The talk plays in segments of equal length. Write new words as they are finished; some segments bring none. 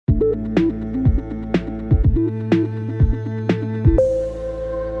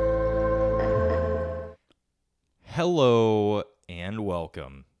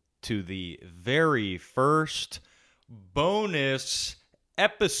welcome to the very first bonus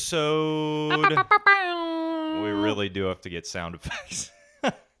episode. We really do have to get sound effects.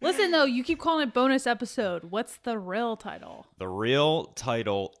 Listen, though, you keep calling it bonus episode. What's the real title? The real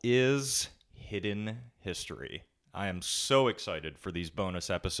title is Hidden History. I am so excited for these bonus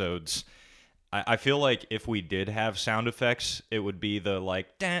episodes. I feel like if we did have sound effects, it would be the like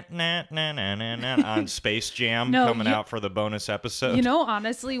on Space Jam coming out for the bonus episode. You know,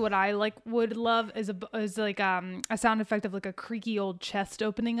 honestly, what I would love is a sound effect of like a creaky old chest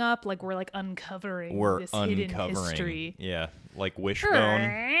opening up, like we're uncovering hidden history. Yeah, like Wishbone.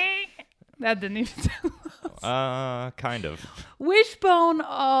 That didn't even sound kind of. Wishbone.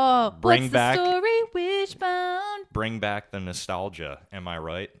 Oh, Bring what's back the story? Wishbone. Bring back the nostalgia. Am I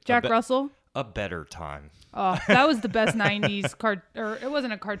right? Jack Russell. A better time. Oh, that was the best '90s or it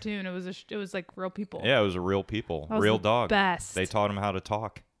wasn't a cartoon. It was like real people. Yeah, it was a real people, real dog. Best. They taught him how to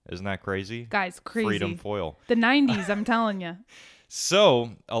talk. Isn't that crazy? Guys, crazy. Freedom Foil. The '90s, I'm telling you.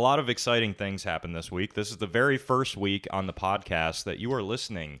 So, a lot of exciting things happened this week. This is the very first week on the podcast that you are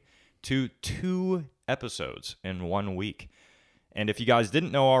listening to 2 episodes in 1 week. And if you guys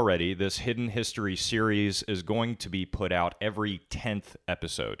didn't know already, this Hidden History series is going to be put out every 10th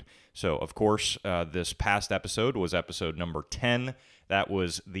episode. So, of course, this past episode was episode number 10. That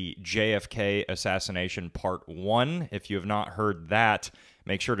was the JFK assassination part 1. If you have not heard that,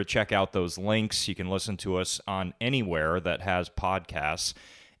 make sure to check out those links. You can listen to us on anywhere that has podcasts.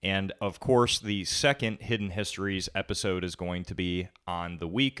 And, of course, the second Hidden Histories episode is going to be on the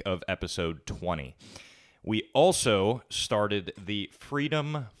week of episode 20. We also started the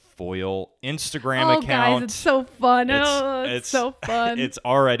Freedom Foil Instagram account. Guys, it's so fun. It's so fun. It's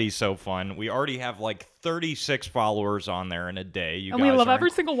already so fun. We already have like 36 followers on there in a day. We love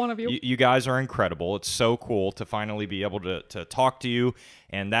every single one of you. You guys are incredible. It's so cool to finally be able to talk to you.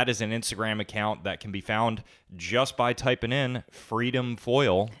 And that is an Instagram account that can be found just by typing in Freedom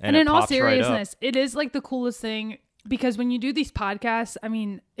Foil. And in all seriousness, it is like the coolest thing. Because when you do these podcasts, I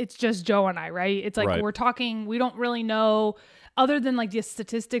mean, it's just Joe and I, right? It's like We're talking, we don't really know, other than like the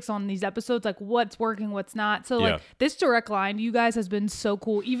statistics on these episodes, like what's working, what's not. So this direct line to you guys has been so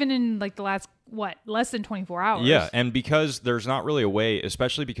cool, even in like the last, less than 24 hours. Yeah, and because there's not really a way,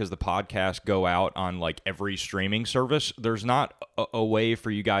 especially because the podcasts go out on like every streaming service, there's not a way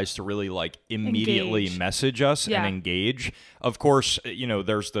for you guys to really like immediately message us and engage. Of course, you know,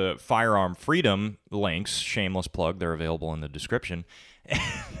 there's the Firearm Freedom links, shameless plug, they're available in the description,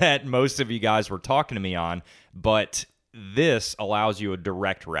 that most of you guys were talking to me on, but this allows you a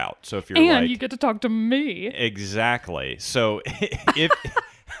direct route. So if you're you get to talk to me. Exactly. So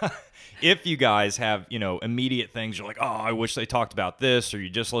if you guys have, you know, immediate things, you're like, oh, I wish they talked about this, or you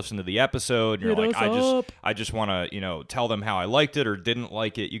just listened to the episode, and you're like, I just want to, you know, tell them how I liked it or didn't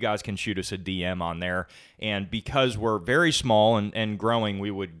like it, you guys can shoot us a DM on there. And because we're very small and growing,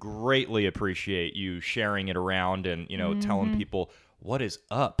 we would greatly appreciate you sharing it around and, you know, telling people what is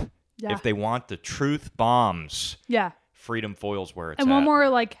up. Yeah. If they want the truth bombs. Yeah. Freedom Foil's where it's at. And one more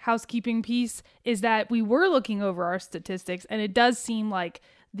like housekeeping piece is that we were looking over our statistics, and it does seem like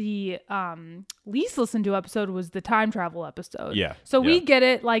the least listened to episode was the time travel episode. Yeah. So we get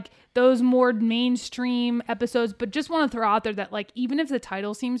it, like those more mainstream episodes, but just want to throw out there that like even if the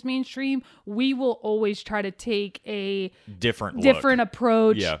title seems mainstream, we will always try to take a different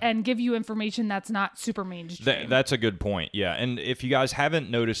approach and give you information that's not super mainstream. That's a good point. Yeah. And if you guys haven't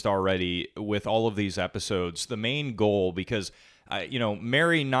noticed already with all of these episodes, the main goal, because you know,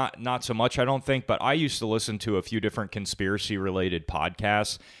 Mary, not so much, I don't think, but I used to listen to a few different conspiracy-related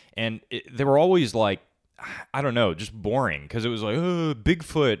podcasts, and they were always like, I don't know, just boring, because it was like, oh,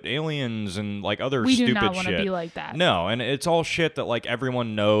 Bigfoot, aliens, and like other stupid shit. We do not want to be like that. No, and it's all shit that like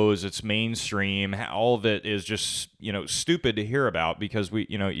everyone knows, it's mainstream, all of it is just, you know, stupid to hear about, because we,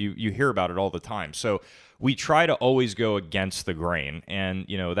 you know, you hear about it all the time. So we try to always go against the grain, and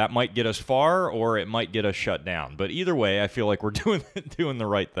you know that might get us far or it might get us shut down. But either way, I feel like we're doing the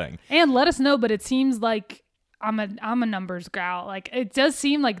right thing. And let us know. But it seems like I'm a numbers gal. Like it does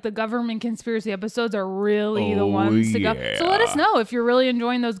seem like the government conspiracy episodes are really the ones to go. So let us know if you're really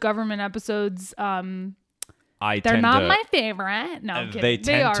enjoying those government episodes. They're not my favorite. No, I'm kidding. They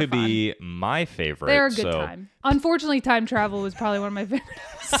tend to be my favorite. They're a good time. Unfortunately, time travel was probably one of my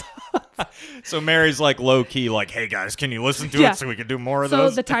favorites. So Mary's like low key, like, hey guys, can you listen to it so we can do more of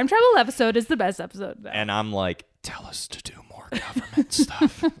those? So the time travel episode is the best episode. And I'm like, tell us to do more government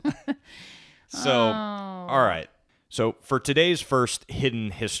stuff. All right. So for today's first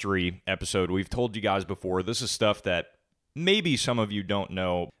Hidden History episode, we've told you guys before, this is stuff that maybe some of you don't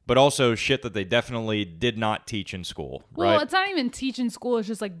know, but also shit that they definitely did not teach in school, well, right? It's not even teach in school. It's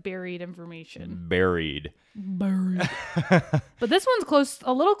just like buried information. Buried. But this one's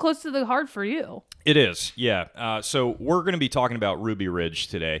a little close to the heart for you. It is, yeah. So we're going to be talking about Ruby Ridge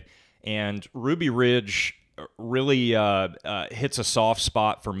today. And Ruby Ridge really hits a soft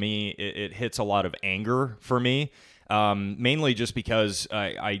spot for me. It hits a lot of anger for me, mainly just because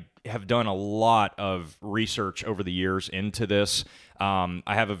I have done a lot of research over the years into this. I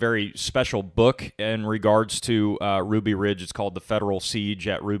have a very special book in regards to Ruby Ridge. It's called The Federal Siege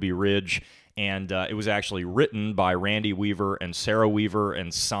at Ruby Ridge. And it was actually written by Randy Weaver and Sarah Weaver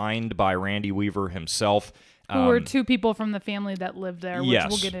and signed by Randy Weaver himself. Who were two people from the family that lived there, which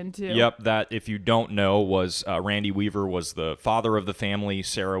we'll get into. Yep, that, if you don't know, was Randy Weaver was the father of the family.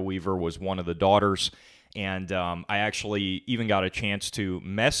 Sarah Weaver was one of the daughters. And I actually even got a chance to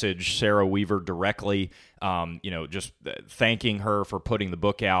message Sarah Weaver directly, just thanking her for putting the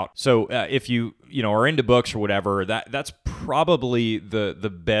book out. So if you are into books or whatever, that's probably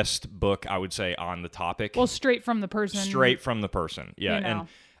the best book, I would say, on the topic. Well, straight from the person. Straight from the person, yeah. And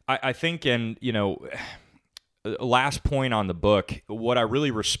I think, last point on the book, what I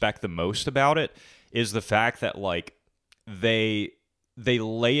really respect the most about it is the fact that, like, they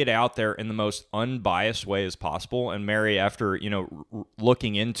lay it out there in the most unbiased way as possible. And Mary, after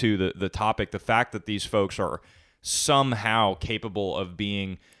looking into the topic, the fact that these folks are somehow capable of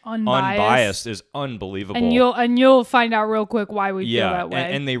being unbiased is unbelievable. And you'll find out real quick why we feel that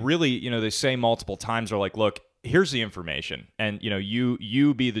way. And they really, they say multiple times, they're like, look, here's the information, and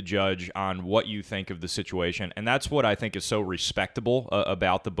you be the judge on what you think of the situation. And that's what I think is so respectable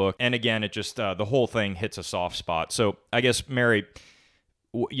about the book. And again, it just the whole thing hits a soft spot. So I guess, Mary,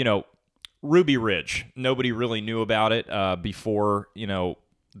 Ruby Ridge, nobody really knew about it before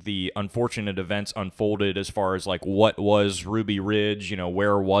the unfortunate events unfolded, as far as like what was Ruby Ridge,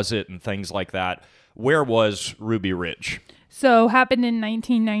 where was it, and things like that. Where was Ruby Ridge? So happened in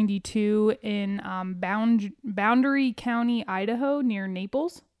 1992 in Boundary County, Idaho, near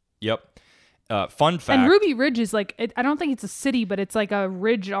Naples. Yep. Fun fact. And Ruby Ridge is like, I don't think it's a city, but it's like a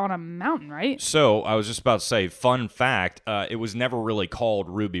ridge on a mountain, right? So I was just about to say, fun fact, it was never really called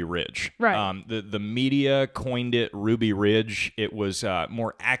Ruby Ridge. Right. The media coined it Ruby Ridge. It was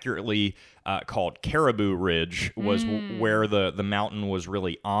more accurately called Caribou Ridge, was where the mountain was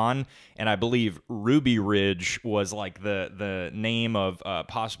really on. And I believe Ruby Ridge was like the name of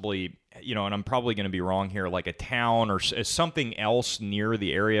possibly, and I'm probably going to be wrong here, like a town or something else near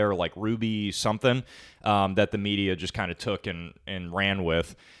the area, or like Ruby something, that the media just kind of took and ran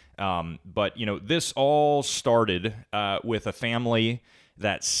with. But this all started with a family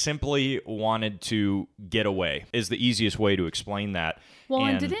that simply wanted to get away, is the easiest way to explain that. Well,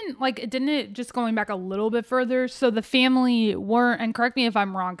 and didn't it, just going back a little bit further, so the family weren't, and correct me if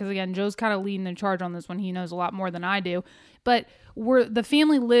I'm wrong, because again, Joe's kind of leading the charge on this one. He knows a lot more than I do. But the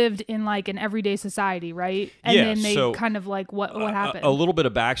family lived in like an everyday society, right? And then they kind of like, what happened? A little bit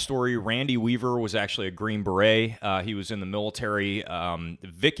of backstory. Randy Weaver was actually a Green Beret. He was in the military.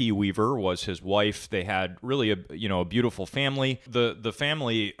 Vicki Weaver was his wife. They had really a beautiful family. The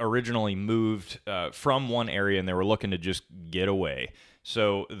family originally moved from one area, and they were looking to just get away.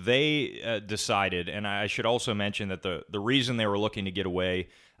 So they decided, and I should also mention that the reason they were looking to get away,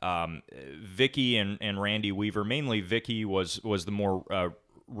 Vicki and Randy Weaver, mainly Vicki was the more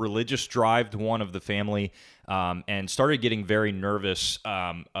religious drived one of the family, and started getting very nervous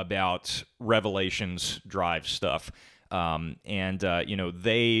about Revelations drive stuff.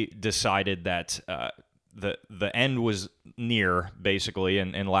 They decided that the end was near, basically,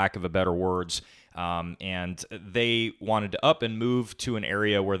 in lack of a better words. And they wanted to up and move to an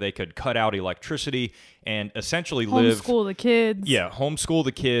area where they could cut out electricity and essentially homeschool the kids. Yeah, homeschool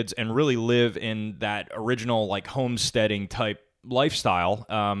the kids and really live in that original like homesteading type lifestyle.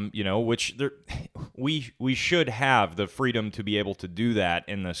 Which we should have the freedom to be able to do that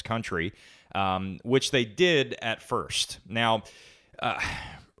in this country, which they did at first. Now,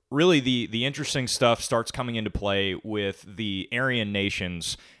 really the interesting stuff starts coming into play with the Aryan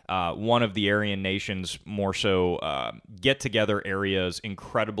nations. One of the Aryan nations more so get-together areas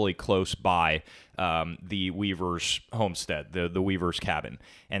incredibly close by the Weaver's homestead, the Weaver's cabin.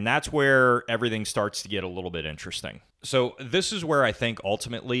 And that's where everything starts to get a little bit interesting. So this is where I think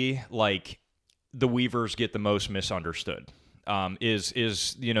ultimately, like, the Weavers get the most misunderstood.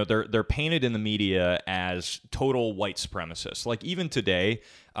 They're painted in the media as total white supremacists. Like, even today,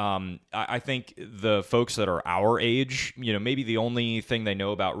 I think the folks that are our age, maybe the only thing they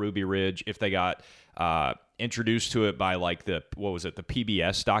know about Ruby Ridge, if they got introduced to it by like the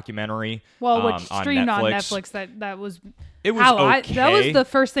PBS documentary. Well, which streamed on Netflix. That was it was okay. That was the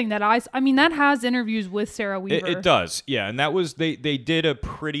first thing that I mean, that has interviews with Sarah Weaver. It does, yeah, and that was they did a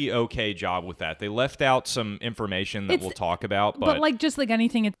pretty okay job with that. They left out some information that we'll talk about, but like just like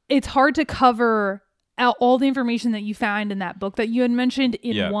anything, it's hard to cover all the information that you find in that book that you had mentioned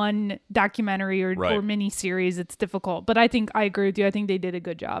in one documentary or mini series. It's difficult, but I agree with you. I think they did a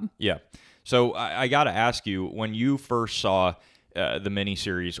good job. Yeah. So I got to ask you, when you first saw the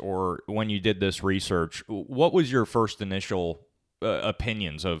miniseries or when you did this research, what was your first initial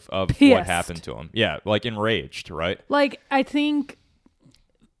opinions of what happened to him? Yeah, like enraged, right? Like, I think,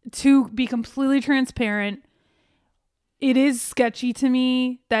 to be completely transparent, it is sketchy to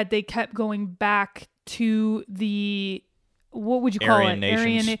me that they kept going back to the, what would you call Aryan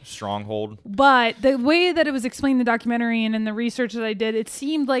Nations stronghold. But the way that it was explained in the documentary and in the research that I did, it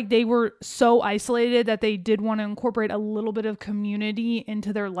seemed like they were so isolated that they did want to incorporate a little bit of community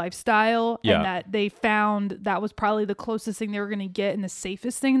into their lifestyle, and that they found that was probably the closest thing they were going to get and the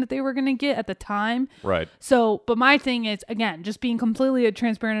safest thing that they were going to get at the time. Right. So, but my thing is, again, just being completely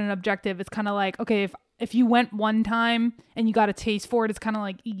transparent and objective, it's kind of like, okay, if you went one time and you got a taste for it, it's kind of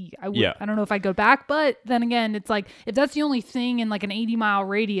like, I don't know if I'd go back. But then again, it's like, if that's the only thing in like an 80-mile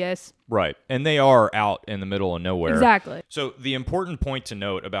radius. Right. And they are out in the middle of nowhere. Exactly. So the important point to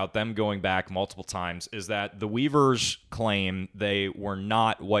note about them going back multiple times is that the Weavers claim they were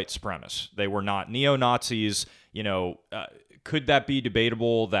not white supremacists. They were not neo-Nazis. Could that be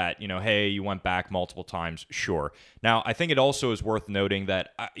debatable that, hey, you went back multiple times? Sure. Now, I think it also is worth noting that,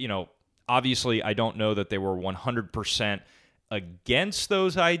 obviously, I don't know that they were 100% against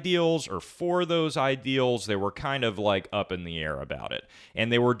those ideals or for those ideals. They were kind of like up in the air about it. And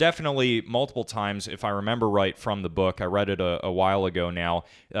they were definitely multiple times, if I remember right from the book, I read it a while ago now,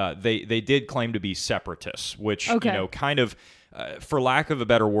 they did claim to be separatists, which, kind of, for lack of a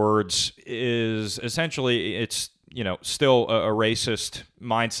better words, is essentially, it's, still a racist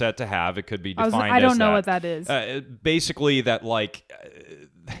mindset to have. It could be defined as that. I don't know what that is. Basically that, like,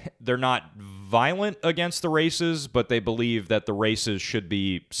 they're not violent against the races, but they believe that the races should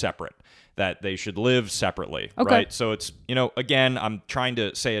be separate, that they should live separately, right? So it's, again, I'm trying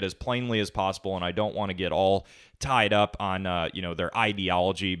to say it as plainly as possible, and I don't want to get all tied up on, their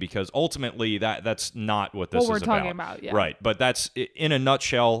ideology, because ultimately that's not what this is about. What we're talking about, yeah. Right, but that's, in a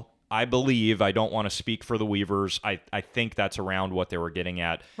nutshell, I believe, I don't want to speak for the Weavers, I think that's around what they were getting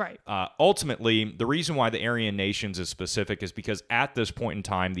at. Right. Ultimately, the reason why the Aryan Nations is specific is because at this point in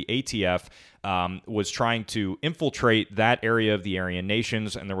time, the ATF was trying to infiltrate that area of the Aryan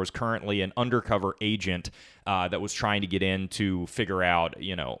Nations, and there was currently an undercover agent that was trying to get in to figure out,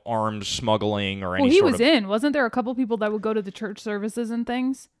 arms smuggling or any sort of... Well, he was in. Wasn't there a couple people that would go to the church services and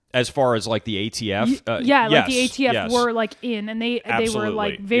things? As far as like the ATF? Like the ATF were like in, and they were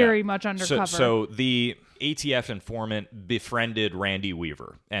like very much undercover. So the ATF informant befriended Randy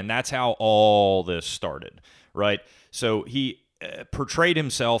Weaver, and that's how all this started, right? So he portrayed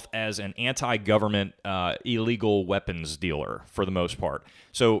himself as an anti-government illegal weapons dealer for the most part.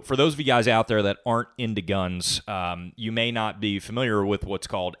 So for those of you guys out there that aren't into guns, you may not be familiar with what's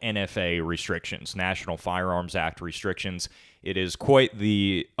called NFA restrictions, National Firearms Act restrictions. It is quite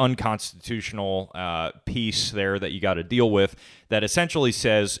the unconstitutional piece there that you got to deal with that essentially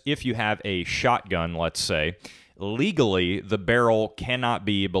says if you have a shotgun, let's say, legally the barrel cannot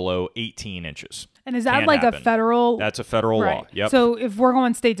be below 18 inches. And is that like a federal? That's a federal law. Yep. So if we're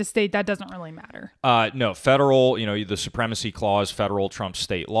going state to state, that doesn't really matter. No, federal, the supremacy clause, federal trumps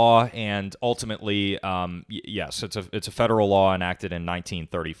state law. And ultimately, yes, it's a federal law enacted in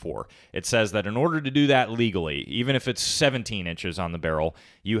 1934. It says that in order to do that legally, even if it's 17 inches on the barrel,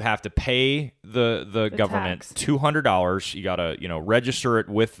 you have to pay the government tax. $200. You got to, register it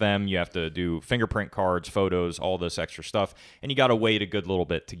with them. You have to do fingerprint cards, photos, all this extra stuff. And you got to wait a good little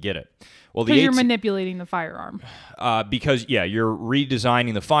bit to get it. Well, because you're manipulating the firearm. Because you're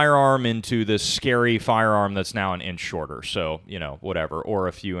redesigning the firearm into this scary firearm that's now an inch shorter. So, whatever, or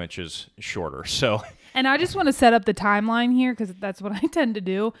a few inches shorter. So, and I just want to set up the timeline here because that's what I tend to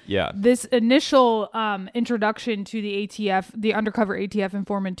do. Yeah. This initial introduction to the ATF, the undercover ATF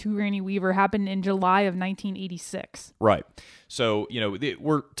informant to Randy Weaver, happened in July of 1986. Right. So,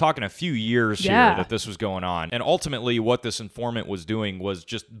 we're talking a few years here that this was going on. And ultimately, what this informant was doing was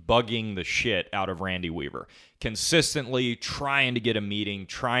just bugging the shit out of Randy Weaver. Consistently trying to get a meeting,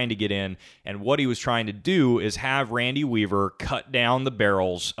 trying to get in. And what he was trying to do is have Randy Weaver cut down the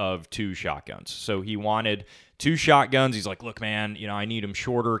barrels of 2 shotguns. So he wanted 2 shotguns. He's like, look, man, I need them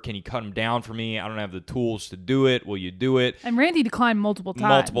shorter. Can you cut them down for me? I don't have the tools to do it. Will you do it? And Randy declined multiple times.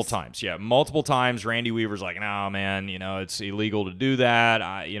 Multiple times, yeah. Multiple times. Randy Weaver's like, no, man, it's illegal to do that.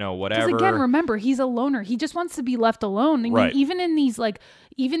 Whatever. Because again, remember, he's a loner. He just wants to be left alone. I mean, right. Even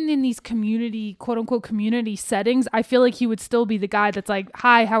in these community, quote unquote, community settings, I feel like he would still be the guy that's like,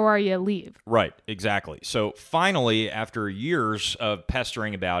 hi, how are you? Leave. Right, exactly. So finally, after years of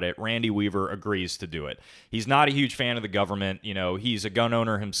pestering about it, Randy Weaver agrees to do it. He's not a huge fan of the government. He's a gun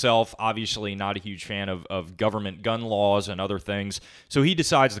owner himself, obviously not a huge fan of government gun laws and other things. So he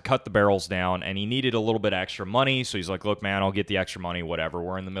decides to cut the barrels down, and he needed a little bit extra money. So he's like, look, man, I'll get the extra money, whatever.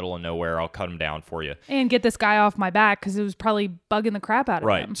 We're in the middle of nowhere. I'll cut them down for you. And get this guy off my back because it was probably bugging the crap out of him.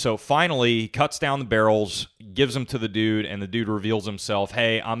 Right. So finally, he cuts down the barrels, gives them to the dude, and the dude reveals himself,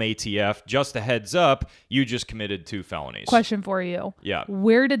 hey, I'm ATF. Just a heads up, you just committed 2 felonies. Question for you. Yeah.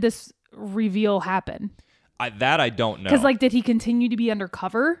 Where did this reveal happen? I don't know. Because, did he continue to be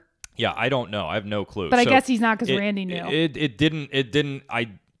undercover? Yeah, I don't know. I have no clue. But I guess he's not because Randy knew. It didn't. I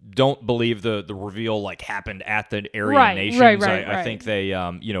don't believe the reveal happened at the Aryan Nations. Right. I think they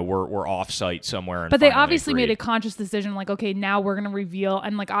were off-site somewhere. But they obviously made a conscious decision, okay, now we're gonna reveal,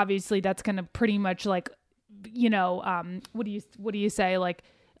 and obviously that's gonna pretty much what do you say,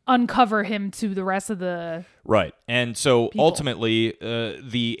 uncover him to the rest of the right. And so people. Ultimately,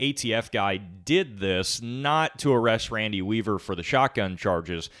 the ATF guy did this not to arrest Randy Weaver for the shotgun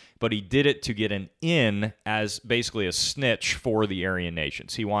charges, but he did it to get an in as basically a snitch for the Aryan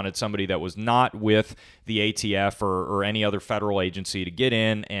Nations. He wanted somebody that was not with the ATF or any other federal agency to get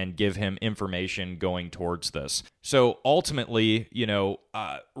in and give him information going towards this. So ultimately,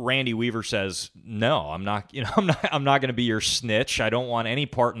 Randy Weaver says, "No, I'm not. I'm not going to be your snitch. I don't want any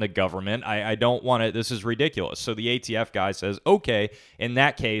part in the government. I don't want it. This is ridiculous." So the ATF guy says, "Okay, in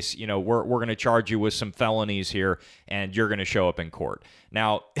that case, we're going to charge you with some felonies here, and you're going to show up in court."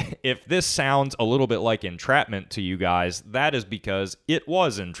 Now, if this sounds a little bit like entrapment to you guys, that is because it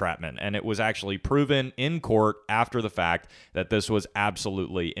was entrapment, and it was actually proven in court after the fact that this was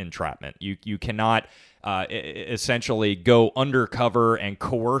absolutely entrapment. You cannot essentially go undercover and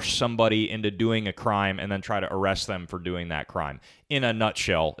coerce somebody into doing a crime and then try to arrest them for doing that crime. In a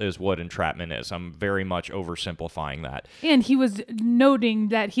nutshell is what entrapment is. I'm very much oversimplifying that. And he was noting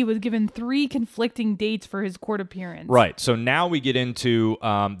that he was given 3 conflicting dates for his court appearance. Right. So now we get into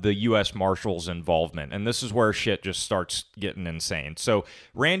the U.S. Marshals' involvement, and this is where shit just starts getting insane. So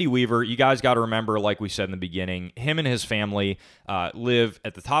Randy Weaver, you guys got to remember, like we said in the beginning, him and his family live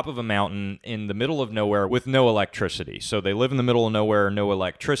at the top of a mountain in the middle of nowhere with no electricity. So they live in the middle of nowhere, no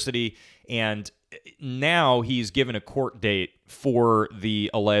electricity, and now he's given a court date for the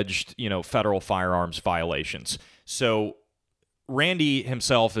alleged, federal firearms violations. So Randy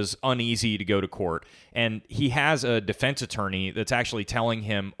himself is uneasy to go to court, and he has a defense attorney that's actually telling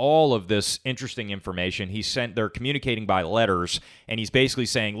him all of this interesting information. They're communicating by letters, and he's basically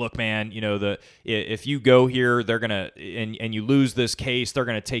saying, "Look, man, if you go here, they're gonna and you lose this case, they're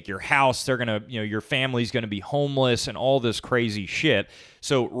gonna take your house, they're gonna, your family's gonna be homeless, and all this crazy shit."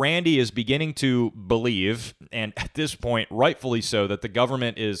 So Randy is beginning to believe, and at this point, rightfully so, that the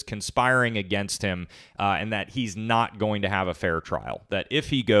government is conspiring against him, and that he's not going to have a fair trial. That if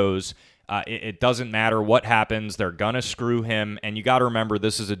he goes, it doesn't matter what happens, they're gonna screw him. And you got to remember,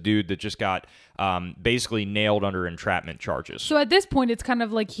 this is a dude that just got basically nailed under entrapment charges. So at this point, it's kind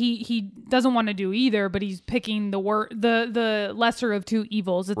of like he doesn't want to do either, but he's picking the lesser of 2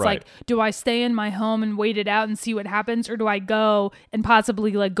 evils. It's right. Do I stay in my home and wait it out and see what happens, or do I go and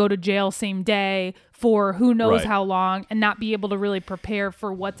possibly go to jail same day for who knows right. how long and not be able to really prepare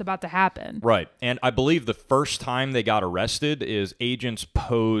for what's about to happen? Right. And I believe the first time they got arrested is agents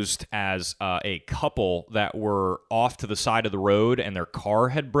posed as a couple that were off to the side of the road, and their car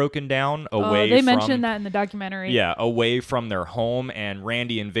had broken down away they mentioned that in the documentary. Yeah, away from their home, and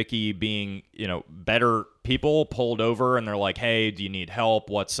Randy and Vicky, being, better people, pulled over, and they're like, "Hey, do you need help?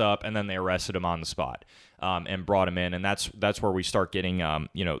 What's up?" And then they arrested him on the spot. And brought him in, and that's where we start getting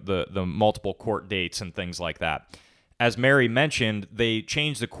the multiple court dates and things like that. As Mary mentioned, they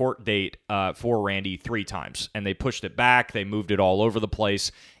changed the court date for Randy 3 times, and they pushed it back. They moved it all over the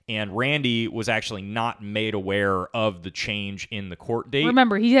place, and Randy was actually not made aware of the change in the court date.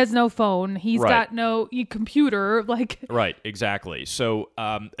 Remember, he has no phone. He's right. got no computer. Right, exactly. So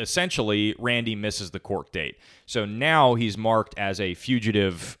essentially, Randy misses the court date. So now he's marked as a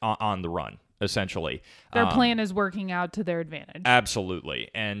fugitive on the run. essentially. Their plan is working out to their advantage. Absolutely.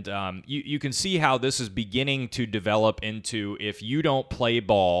 And you can see how this is beginning to develop into, if you don't play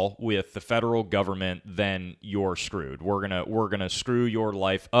ball with the federal government, then you're screwed. We're gonna screw your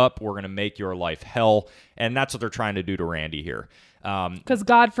life up. We're gonna make your life hell. And that's what they're trying to do to Randy here. Because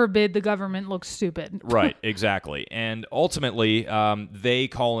God forbid the government looks stupid. Right, exactly. And ultimately, they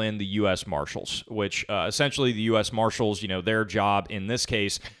call in the U.S. Marshals, which essentially the U.S. Marshals, their job in this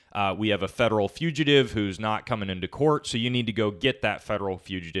case, we have a federal fugitive who's not coming into court, so you need to go get that federal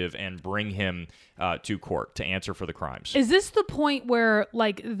fugitive and bring him to court to answer for the crimes. Is this the point where,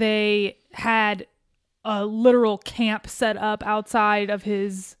 they had a literal camp set up outside of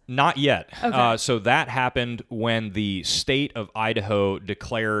his... Not yet. Okay. So that happened when the state of Idaho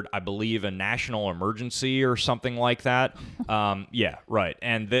declared, I believe, a national emergency or something like that. Yeah, right.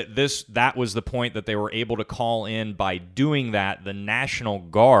 And that was the point that they were able to call in, by doing that, the National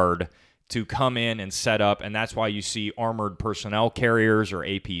Guard to come in and set up. And that's why you see armored personnel carriers, or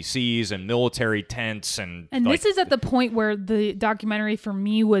APCs, and military tents. And this is at the point where the documentary for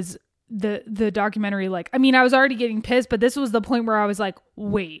me was... The documentary, I was already getting pissed, but this was the point where I was like,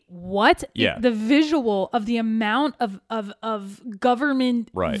 wait, what? Yeah. The visual of the amount of government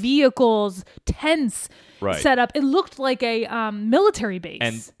right. vehicles, tents right. set up, it looked like a military base.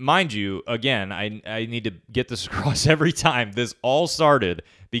 And mind you, again, I need to get this across every time. This all started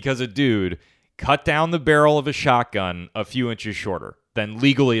because a dude cut down the barrel of a shotgun a few inches shorter than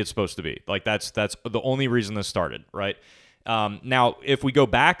legally it's supposed to be. That's the only reason this started, right? Now, if we go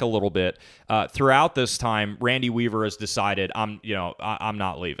back a little bit, throughout this time, Randy Weaver has decided, I'm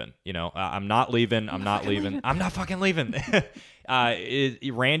not leaving. I'm not leaving. I'm not leaving. I'm not fucking leaving.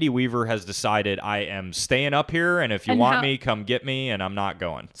 Randy Weaver has decided, I am staying up here, and if you want me, come get me, and I'm not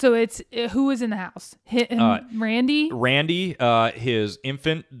going. So it's who is in the house? Randy? Randy, his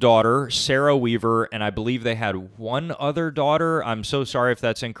infant daughter, Sarah Weaver, and I believe they had one other daughter. I'm so sorry if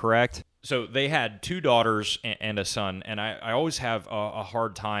that's incorrect. So they had two daughters and a son, and I always have a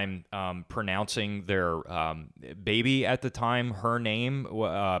hard time pronouncing their baby at the time. Her name,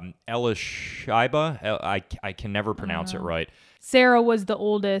 Elishaiba. I can never pronounce it right. Sarah was the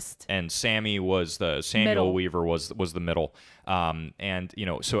oldest, and Samuel Weaver was the middle. And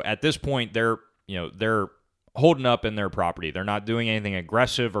so at this point they're holding up in their property. They're not doing anything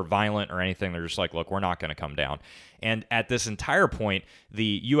aggressive or violent or anything. They're just like, look, we're not going to come down. And at this entire point,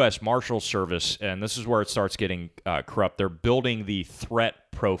 the U.S. Marshals Service, and this is where it starts getting corrupt, they're building the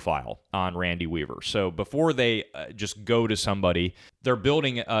threat profile on Randy Weaver. So before they just go to somebody, they're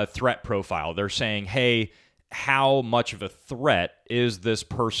building a threat profile. They're saying, hey, how much of a threat is this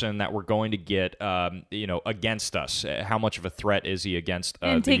person that we're going to get, against us? How much of a threat is he against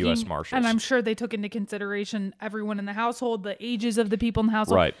the U.S. Marshals? And I'm sure they took into consideration everyone in the household, the ages of the people in the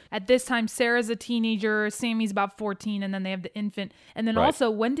household. Right. At this time, Sarah's a teenager, Sammy's about 14, and then they have the infant. And then also,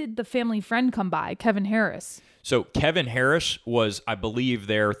 when did the family friend come by, Kevin Harris? So Kevin Harris was, I believe,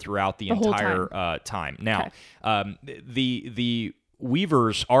 there throughout the entire time. Now, the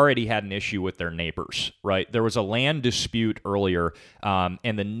Weavers already had an issue with their neighbors, right? There was a land dispute earlier,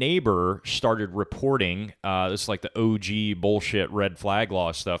 and the neighbor started reporting, this is like the OG bullshit red flag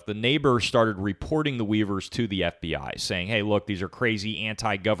law stuff. The neighbor started reporting the Weavers to the FBI, saying, hey, look, these are crazy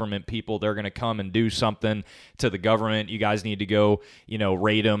anti-government people. They're going to come and do something to the government. You guys need to go,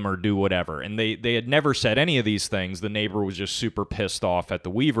 raid them or do whatever. And they had never said any of these things. The neighbor was just super pissed off at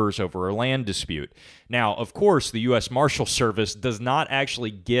the Weavers over a land dispute. Now, of course, the U.S. Marshal Service does not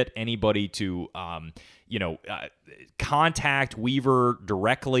actually get anybody to, contact Weaver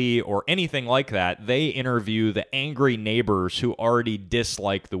directly or anything like that. They interview the angry neighbors who already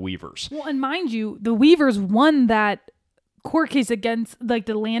dislike the Weavers. Well, and mind you, the Weavers won that court case against the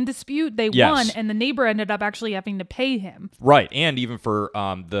land dispute. They won, and the neighbor ended up actually having to pay him. Right, and even for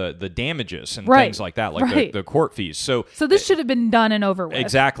the damages and things like that, the court fees. So this should have been done and over with.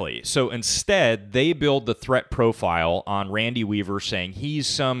 Exactly. So instead, they build the threat profile on Randy Weaver, saying he's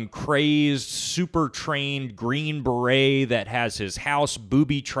some crazed, super trained Green Beret that has his house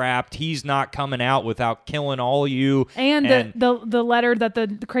booby trapped. He's not coming out without killing all of you. And the letter that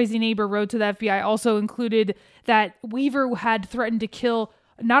the crazy neighbor wrote to the FBI also included that Weaver had threatened to kill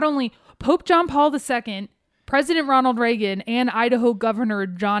not only Pope John Paul II, President Ronald Reagan and Idaho Governor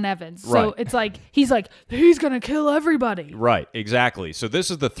John Evans. So Right. it's like, he's going to kill everybody. Right, exactly. So this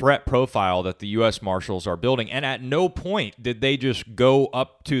is the threat profile that the U.S. Marshals are building. And at no point did they just go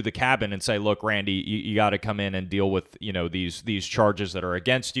up to the cabin and say, look, Randy, you got to come in and deal with, these charges that are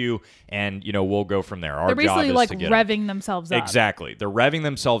against you, and, we'll go from there. They're basically like revving themselves up. Exactly. They're revving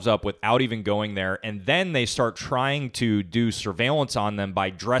themselves up without even going there. And then they start trying to do surveillance on them by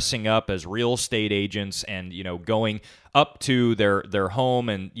dressing up as real estate agents and, going up to their home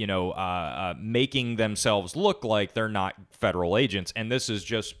and, making themselves look like they're not federal agents. And this is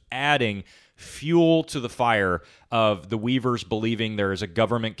just adding fuel to the fire of the Weavers believing there is a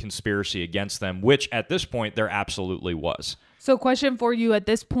government conspiracy against them, which at this point there absolutely was. So question for you at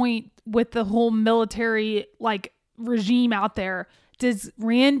this point, with the whole military regime out there, does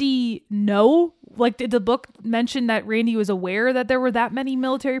Randy know? Did the book mention that Randy was aware that there were that many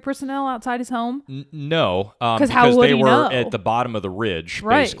military personnel outside his home? No, because how would they he were know? at the bottom of the ridge,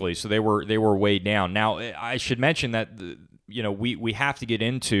 Right. basically. So they were way down. Now, I should mention that we have to get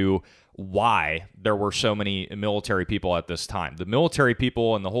into why there were so many military people at this time. The military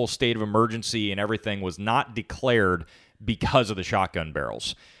people and the whole state of emergency and everything was not declared because of the shotgun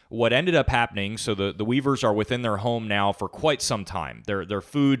barrels. What ended up happening, so the Weavers are within their home now for quite some time. Their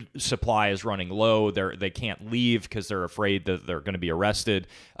food supply is running low. They can't leave because they're afraid that they're going to be arrested.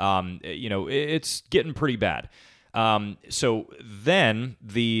 It's getting pretty bad. So then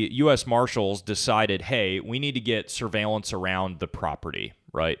the U.S. Marshals decided, hey, we need to get surveillance around the property,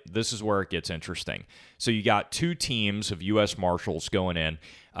 right? This is where it gets interesting. So you got two teams of U.S. Marshals going in.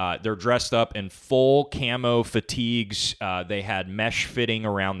 They're dressed up in full camo fatigues. They had mesh fitting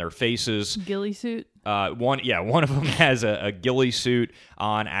around their faces. Ghillie suit? One of them has a ghillie suit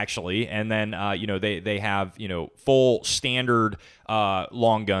on, actually, and then they have full standard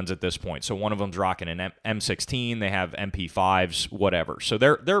long guns at this point. So one of them's rocking an M16. They have MP5s, whatever. So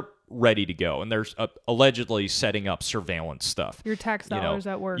they're ready to go, and there's allegedly setting up surveillance stuff. Your tax dollars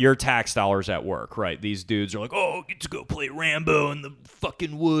at work. Your tax dollars at work, right? These dudes are like, oh, get to go play Rambo in the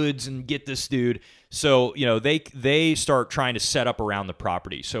fucking woods and get this dude. So, they start trying to set up around the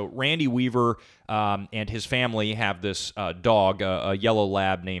property. So Randy Weaver and his family have this dog, a yellow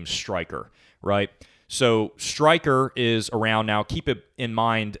lab named Stryker, right? So Stryker is around now. Keep it in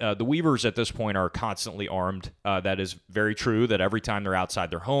mind, the Weavers at this point are constantly armed. That is very true, that every time they're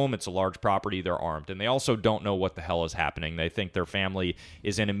outside their home, it's a large property, they're armed. And they also don't know what the hell is happening. They think their family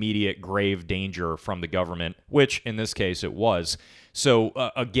is in immediate grave danger from the government, which in this case it was. So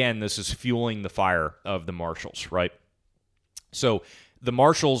again, this is fueling the fire of the Marshals, right? So the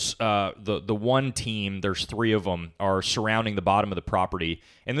Marshals, the one team, there's three of them, are surrounding the bottom of the property.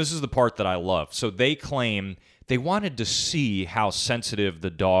 And this is the part that I love. So they claim they wanted to see how sensitive the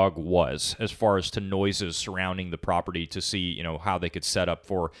dog was as far as to noises surrounding the property, to see, how they could set up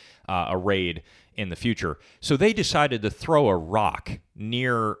for a raid in the future. So they decided to throw a rock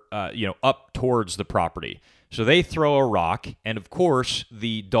near, up towards the property. So they throw a rock, and of course,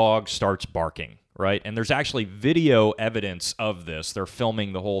 the dog starts barking. Right, and there's actually video evidence of this. They're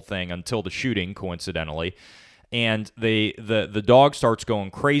filming the whole thing until the shooting, coincidentally, and the dog starts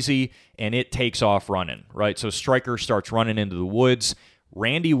going crazy, and it takes off running. Right, so Stryker starts running into the woods.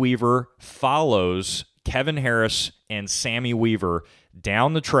 Randy Weaver follows Kevin Harris and Sammy Weaver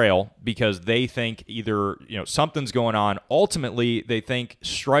down the trail because they think either something's going on. Ultimately, they think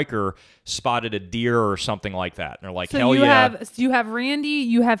Stryker spotted a deer or something like that. And they're like, so hell yeah. You have Randy,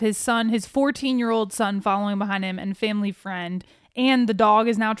 you have his son, his 14-year-old son following behind him, and family friend, and the dog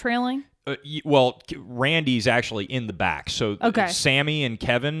is now trailing? Randy's actually in the back. So Sammy and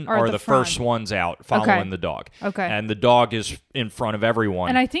Kevin are the first ones out following the dog. Okay. And the dog is in front of everyone.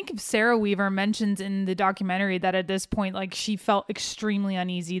 And I think Sarah Weaver mentions in the documentary that at this point, she felt extremely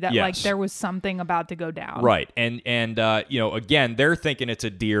uneasy that there was something about to go down. Right. And again, they're thinking it's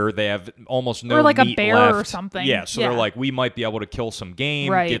a deer. They have almost no meat left. Or a bear left. or something. Yeah. So they're like, we might be able to kill some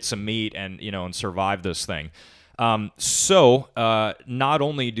game, get some meat, and and survive this thing. So not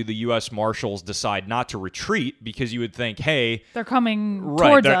only do the U.S. Marshals decide not to retreat, because you would think, hey, they're coming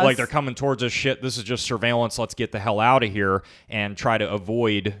towards us. They're coming towards us. Shit, this is just surveillance. Let's get the hell out of here and try to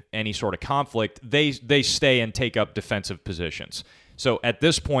avoid any sort of conflict. They stay and take up defensive positions. So at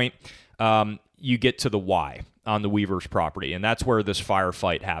this point, you get to the Y on the Weavers' property, and that's where this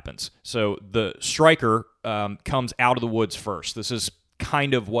firefight happens. So the Stryker comes out of the woods first. This is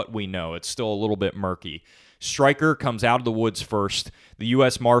kind of what we know. It's still a little bit murky. Stryker comes out of the woods first. The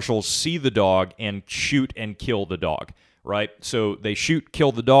U.S. Marshals see the dog and shoot and kill the dog, right? So they shoot,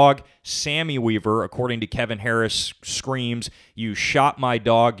 kill the dog. Sammy Weaver, according to Kevin Harris, screams, "You shot my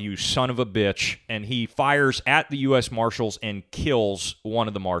dog, you son of a bitch," and he fires at the U.S. Marshals and kills one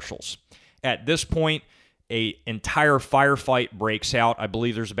of the Marshals. At this point, an entire firefight breaks out. I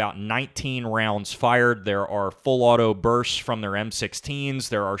believe there's about 19 rounds fired. There are full auto bursts from their M16s.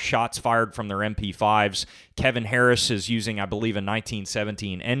 There are shots fired from their MP5s. Kevin Harris is using, I believe, a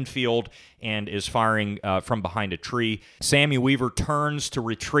 1917 Enfield and is firing from behind a tree. Sammy Weaver turns to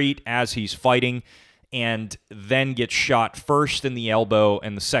retreat as he's fighting and then gets shot first in the elbow,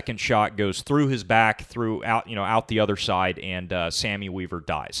 and the second shot goes through his back, out the other side, and Sammy Weaver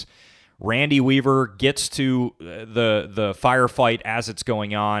dies. Randy Weaver gets to the firefight as it's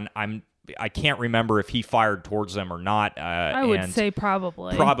going on. I can't remember if he fired towards them or not. I would say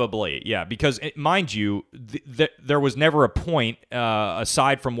probably. Probably, yeah, because mind you, there was never a point,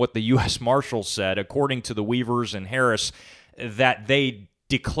 aside from what the U.S. Marshals said, according to the Weavers and Harris, that they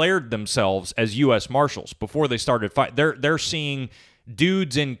declared themselves as U.S. Marshals before they started fight. They're seeing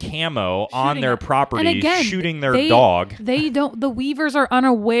dudes in camo on their property shooting their dog. The Weavers are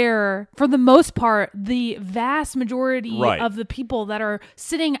unaware, for the most part, the vast majority of the people that are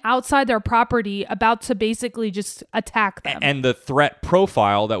sitting outside their property about to basically just attack them. And the threat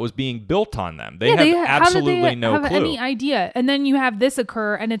profile that was being built on them. They have absolutely no clue. Any idea. And then you have this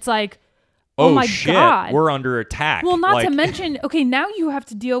occur and it's like, oh my shit, God. We're under attack. Well, not to mention, okay, now you have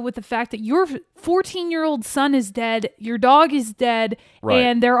to deal with the fact that your 14-year-old son is dead, your dog is dead,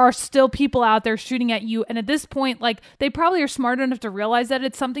 and there are still people out there shooting at you. And at this point, like, they probably are smart enough to realize that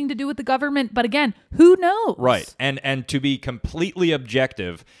it's something to do with the government. But again, who knows? Right. And to be completely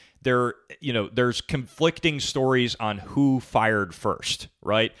objective, there's conflicting stories on who fired first,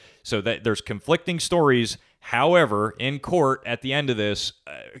 right? So that there's conflicting stories. However, in court at the end of this,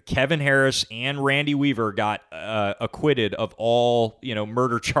 Kevin Harris and Randy Weaver got acquitted of all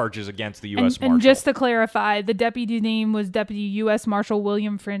murder charges against the U.S. Marshal. And just to clarify, the deputy's name was Deputy U.S. Marshal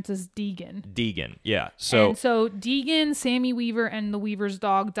William Francis Deegan. Deegan, yeah. So Deegan, Sammy Weaver, and the Weaver's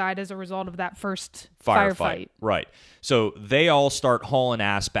dog died as a result of that first firefight. Right. So they all start hauling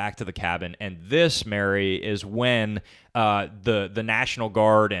ass back to the cabin, and this, Mary, is when the National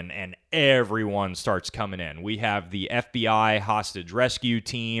Guard and everyone starts coming in. We have the FBI hostage rescue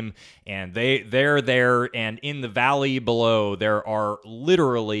team, and they're there, and in the valley below there are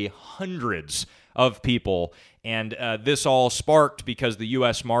literally hundreds of people. And this all sparked because the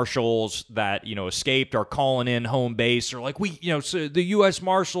U.S. Marshals that escaped are calling in home base. They're like, so the U.S.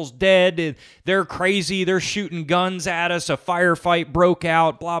 Marshals dead. They're crazy. They're shooting guns at us. A firefight broke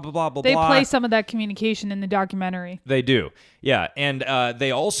out. Blah blah blah blah. They play some of that communication in the documentary. They do, yeah. And they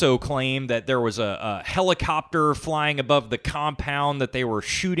also claim that there was a helicopter flying above the compound that they were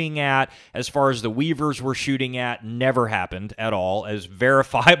shooting at. As far as the Weavers were shooting at, never happened at all. As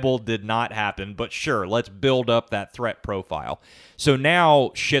verifiable, did not happen. But sure, let's build up that threat profile. So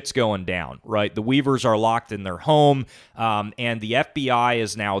now shit's going down, right? The Weavers are locked in their home, and the FBI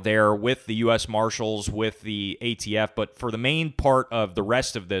is now there with the U.S. Marshals, with the ATF, but for the main part of the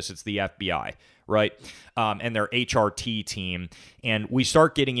rest of this, it's the FBI, right? And their HRT team. And we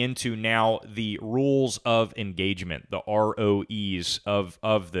start getting into now the rules of engagement, the ROEs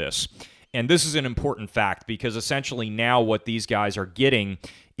of this. And this is an important fact because essentially now what these guys are getting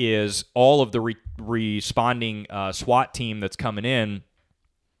is all of the responding SWAT team that's coming in,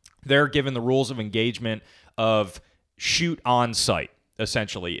 they're given the rules of engagement of shoot on sight,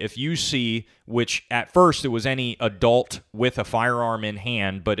 essentially. If you see, which at first it was any adult with a firearm in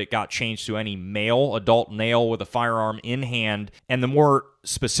hand, but it got changed to any adult male with a firearm in hand. And the more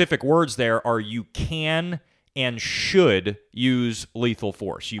specific words there are you can and should use lethal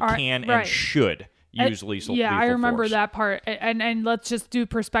force. You can and should use lethal force. Yeah, I remember that part. And let's just do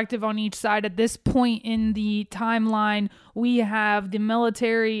perspective on each side. At this point in the timeline, we have the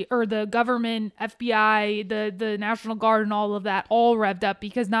military or the government, FBI, the National Guard and all of that all revved up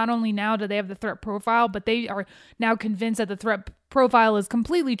because not only now do they have the threat profile, but they are now convinced that the threat profile is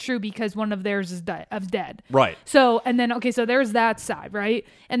completely true because one of theirs is dead. Right. So, and then, okay, so there's that side, right?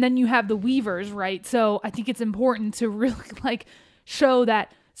 And then you have the Weavers, right? So I think it's important to really show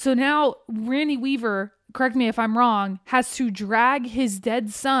that. So now Randy Weaver, correct me if I'm wrong, has to drag his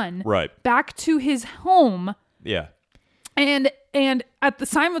dead son back to his home. Yeah. And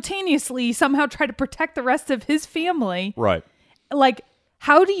simultaneously somehow try to protect the rest of his family. Right.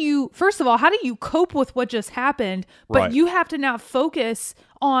 How do you, first of all, how do you cope with what just happened? But you have to now focus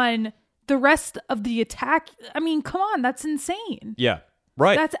on the rest of the attack. I mean, come on, that's insane. Yeah.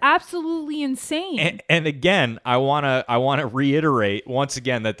 Right. That's absolutely insane. And again, I wanna reiterate once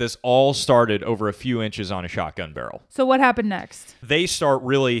again that this all started over a few inches on a shotgun barrel. So what happened next? They start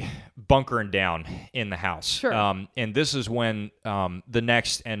really bunkering down in the house. Sure. And this is when the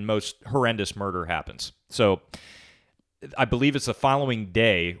next and most horrendous murder happens. So I believe it's the following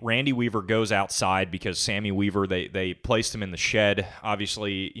day. Randy Weaver goes outside because Sammy Weaver, they placed him in the shed.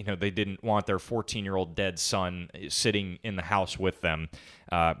 Obviously, they didn't want their 14-year-old dead son sitting in the house with them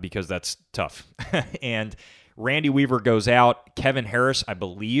because that's tough. And Randy Weaver goes out. Kevin Harris, I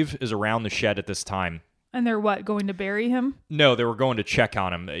believe, is around the shed at this time. And they're going to bury him? No, they were going to check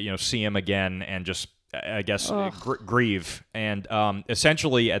on him, see him again and just, I guess, grieve. And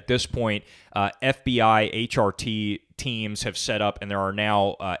essentially at this point, FBI, HRT teams have set up, and there are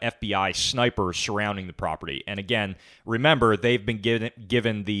now FBI snipers surrounding the property. And again, remember, they've been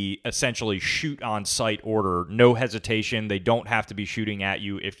given the essentially shoot on sight order, no hesitation. They don't have to be shooting at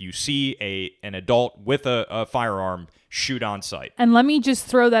you. If you see an adult with a firearm, shoot on sight. And let me just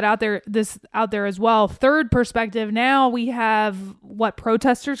throw that out there as well. Third perspective, now we have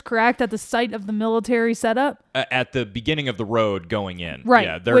protesters, correct, at the site of the military setup? At the beginning of the road going in. Right.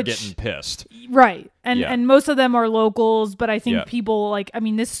 Yeah, they're getting pissed. Right. And most of them are locals, but I think people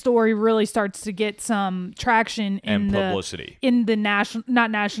this story really starts to get some traction in publicity. In the national,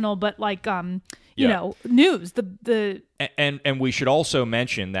 not national, but news. And we should also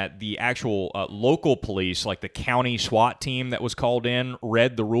mention that the actual local police, like the county SWAT team that was called in,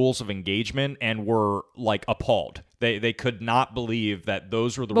 read the rules of engagement and were appalled. They could not believe that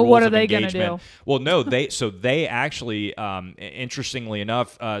those were the rules of engagement. But what are they going to do? Well, no, they actually, interestingly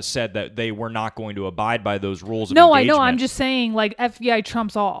enough, said that they were not going to abide by those rules of engagement. No, I know. I'm just saying, FBI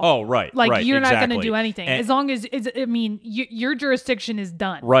trumps all. Oh, right. You're exactly. not going to do anything. And as long as, your jurisdiction is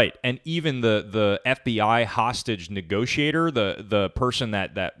done. Right. And even the FBI hostage negotiator, the person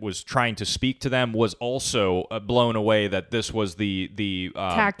that was trying to speak to them, was also blown away that this was the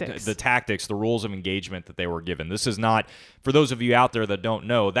tactics, the rules of engagement that they were given. This is not, for those of you out there that don't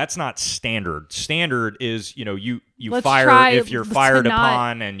know, that's not standard. Standard is, you fire if you're fired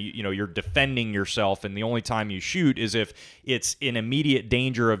upon and you're defending yourself, and the only time you shoot is if it's in immediate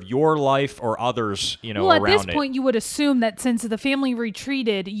danger of your life or others, well, at this point you would assume that since the family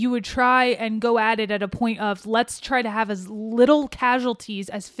retreated, you would try and go at it at a point of, let's try to have as little casualties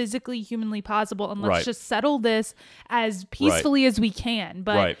as physically humanly possible, and let's just settle this as peacefully as we can,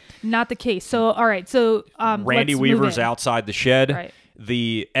 but not the case. So all right, so Randy Weaver's outside the shed. Right.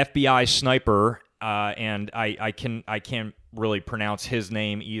 The FBI sniper, and I can't really pronounce his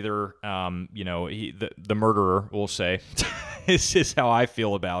name either. The murderer, we'll say, this is how I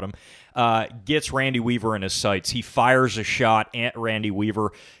feel about him. Gets Randy Weaver in his sights. He fires a shot at Randy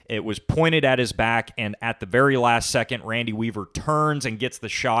Weaver. It was pointed at his back, and at the very last second, Randy Weaver turns and gets the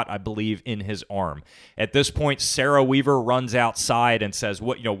shot, I believe, in his arm. At this point, Sarah Weaver runs outside and says,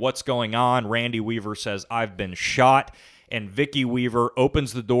 "What's going on?" Randy Weaver says, "I've been shot." And Vicky Weaver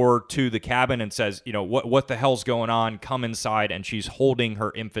opens the door to the cabin and says, what the hell's going on? Come inside. And she's holding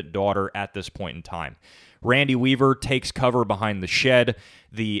her infant daughter at this point in time. Randy Weaver takes cover behind the shed.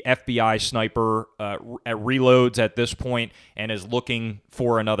 The FBI sniper reloads at this point and is looking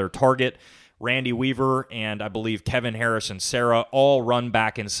for another target. Randy Weaver and I believe Kevin Harris and Sarah all run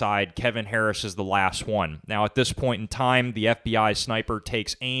back inside. Kevin Harris is the last one. Now, at this point in time, the FBI sniper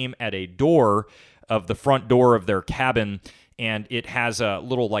takes aim at a door of the front door of their cabin, and it has a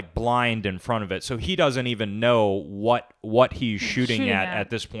little blind in front of it. So he doesn't even know what he's shooting at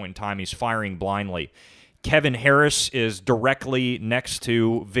this point in time. He's firing blindly. Kevin Harris is directly next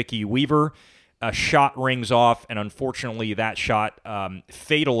to Vicky Weaver. A shot rings off, and unfortunately that shot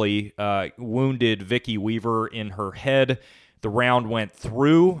fatally wounded Vicky Weaver in her head. The round went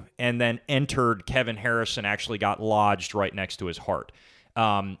through and then entered Kevin Harris and actually got lodged right next to his heart.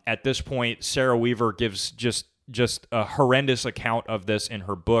 At this point, Sarah Weaver gives just a horrendous account of this in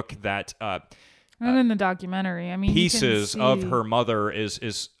her book that and in the documentary, pieces of her mother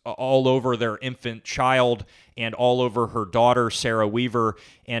is all over their infant child and all over her daughter, Sarah Weaver.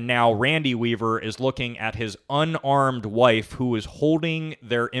 And now Randy Weaver is looking at his unarmed wife, who is holding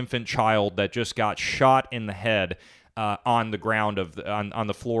their infant child that just got shot in the head on the ground on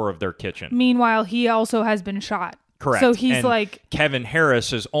the floor of their kitchen. Meanwhile, he also has been shot. Correct. So he's Kevin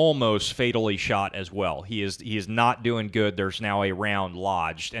Harris is almost fatally shot as well. He is not doing good. There's now a round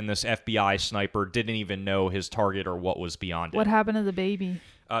lodged, and this FBI sniper didn't even know his target or what was beyond it. What happened to the baby?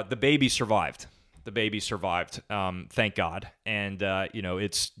 The baby survived. The baby survived, thank God. And,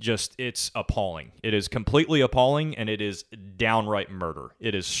 it's appalling. It is completely appalling, and it is downright murder.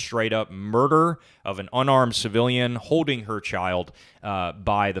 It is straight up murder of an unarmed civilian holding her child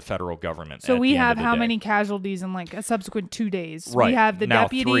by the federal government. So we have how many casualties in like a subsequent 2 days? Right. We have the now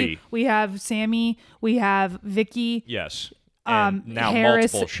deputy, 3. we have Sammy, we have Vicky. Yes. And now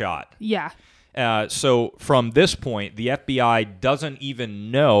Harris, multiple shot. Yeah. So from this point, the FBI doesn't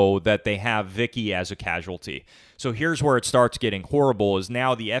even know that they have Vicky as a casualty. So here's where it starts getting horrible is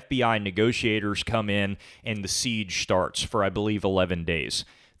now the FBI negotiators come in and the siege starts for, I believe, 11 days.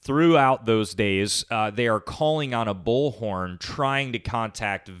 Throughout those days, they are calling on a bullhorn trying to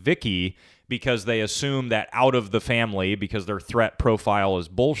contact Vicky because they assume that out of the family, because their threat profile is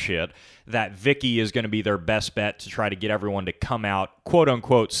bullshit, that Vicky is going to be their best bet to try to get everyone to come out, quote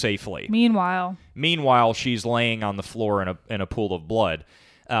unquote, safely. Meanwhile, she's laying on the floor in a pool of blood.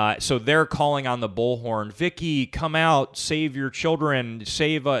 So they're calling on the bullhorn, Vicky, come out, save your children,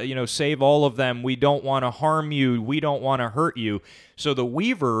 save all of them. We don't want to harm you. We don't want to hurt you. So the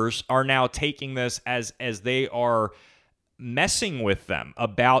Weavers are now taking this as they are messing with them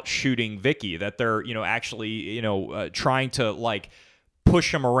about shooting Vicky, that they're, actually, trying to like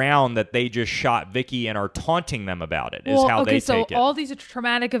push them around that they just shot Vicky and are taunting them about it, they take it. So all these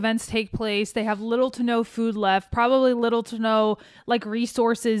traumatic events take place. They have little to no food left, probably little to no like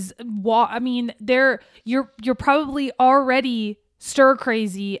resources. I mean, you're probably already stir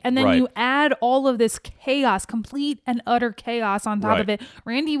crazy, and then you add all of this chaos, complete and utter chaos on top of it.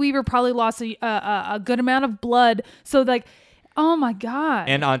 Randy Weaver probably lost a good amount of blood, so like, oh my God.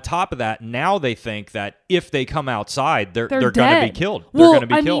 And on top of that, now they think that if they come outside, they're going to be killed.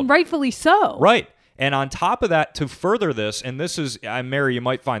 I mean, rightfully so. Right. And on top of that, to further this, and this is, Mary, you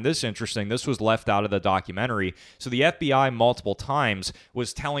might find this interesting. This was left out of the documentary. So the FBI multiple times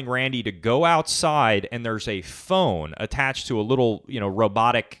was telling Randy to go outside, and there's a phone attached to a little,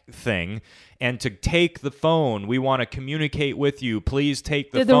 robotic thing. And to take the phone, we want to communicate with you. Please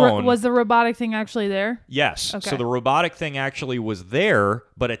take the phone. Was the robotic thing actually there? Yes. Okay. So the robotic thing actually was there,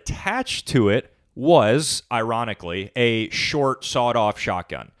 but attached to it was, ironically, a short sawed-off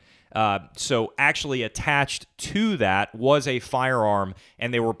shotgun. So actually attached to that was a firearm,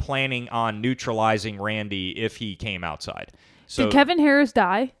 and they were planning on neutralizing Randy if he came outside. So, did Kevin Harris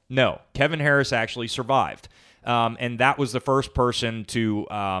die? No. Kevin Harris actually survived. And that was the first person to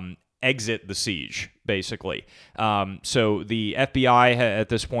exit the siege, basically. So the FBI at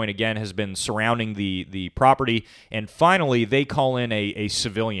this point, again, has been surrounding the property, and finally they call in a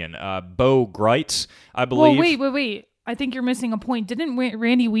civilian, Bo Greitz, I believe. Well, wait. I think you're missing a point. Didn't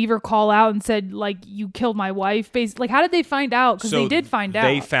Randy Weaver call out and said, like, you killed my wife? Like, how did they find out? Because they did find out.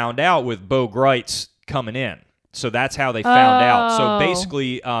 They found out with Bo Greitz coming in. So that's how they found out. So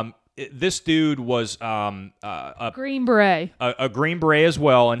basically, this dude was a Green Beret. A Green Beret as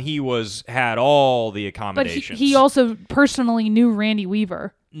well, and he had all the accommodations. But he also personally knew Randy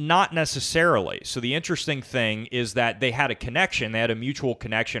Weaver. Not necessarily. So the interesting thing is that they had a connection. They had a mutual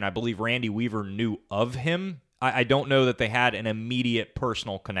connection. I believe Randy Weaver knew of him. I don't know that they had an immediate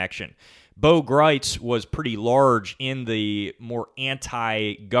personal connection. Bo Greitz was pretty large in the more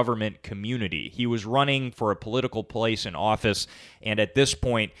anti-government community. He was running for a political place in office, and at this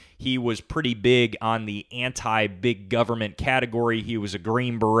point, he was pretty big on the anti-big government category. He was a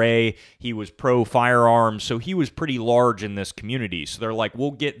Green Beret. He was pro-firearms, so he was pretty large in this community. So they're like,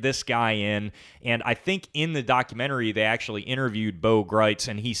 we'll get this guy in. And I think in the documentary, they actually interviewed Bo Greitz,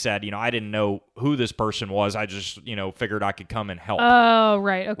 and he said, I didn't know who this person was. I just, figured I could come and help. Oh,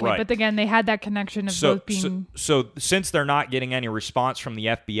 right. Okay. Right. But again, they had that connection of both being... So since they're not getting any response from the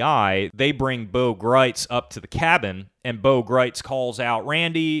FBI, they bring Bo Greitz up to the cabin, and Bo Greitz calls out,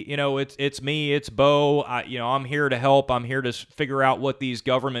 Randy, it's me, it's Bo. I'm here to help. I'm here to figure out what these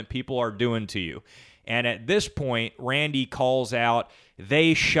government people are doing to you. And at this point, Randy calls out,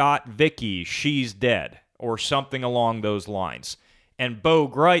 they shot Vicky, she's dead, or something along those lines. And Bo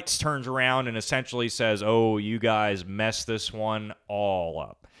Greitz turns around and essentially says, oh, you guys messed this one all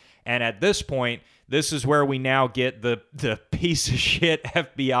up. And at this point, this is where we now get the piece of shit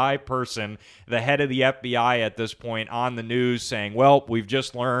FBI person, the head of the FBI at this point, on the news saying, well, we've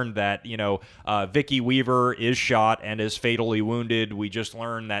just learned that, Vicky Weaver is shot and is fatally wounded. We just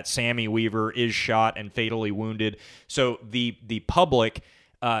learned that Sammy Weaver is shot and fatally wounded. So the public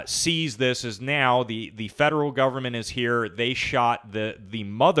sees this as now the federal government is here. They shot the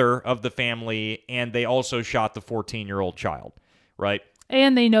mother of the family, and they also shot the 14-year-old child, right?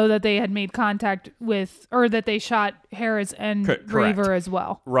 And they know that they had made contact with, or that they shot Harris and Weaver as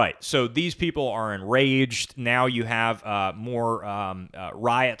well. Right. So these people are enraged. Now you have more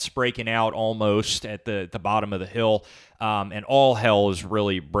riots breaking out almost at the bottom of the hill, and all hell is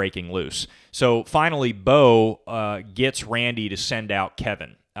really breaking loose. So finally, Bo gets Randy to send out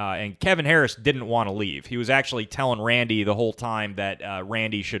Kevin. And Kevin Harris didn't want to leave. He was actually telling Randy the whole time that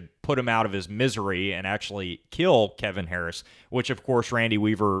Randy should put him out of his misery and actually kill Kevin Harris, which, of course, Randy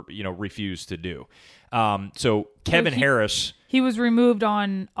Weaver, refused to do. So Kevin Harris... He was removed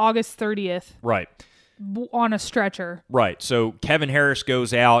on August 30th. Right. On a stretcher. Right. So Kevin Harris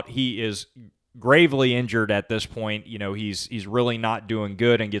goes out. He is gravely injured at this point. He's really not doing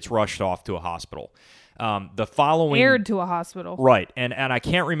good and gets rushed off to a hospital. The following aired to a hospital, right? And I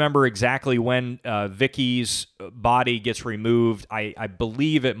can't remember exactly when Vicky's body gets removed. I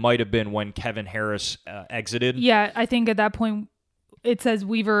believe it might have been when Kevin Harris exited. Yeah, I think at that point it says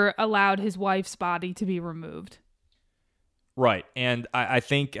Weaver allowed his wife's body to be removed. Right, and I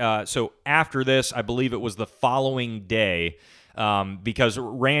think so. After this, I believe it was the following day. Because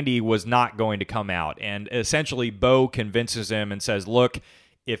Randy was not going to come out, and essentially Bo convinces him and says, "Look,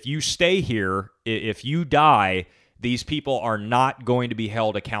 if you stay here, if you die, these people are not going to be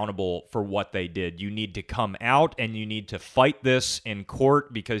held accountable for what they did. You need to come out and you need to fight this in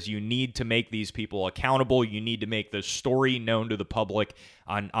court because you need to make these people accountable. You need to make the story known to the public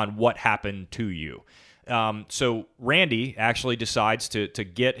on what happened to you." So Randy actually decides to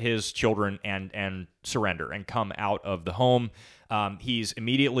get his children and surrender and come out of the home. He's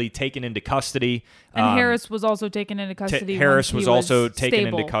immediately taken into custody. And Harris was also taken into custody. Harris was also taken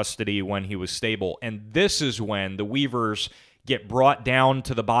into custody when he was stable. And this is when the Weavers get brought down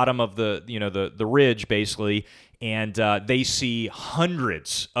to the bottom of the ridge, basically, and they see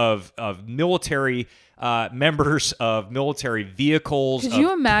hundreds of military members of military vehicles. Could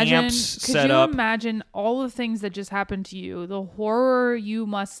you imagine all the things that just happened to you? The horror you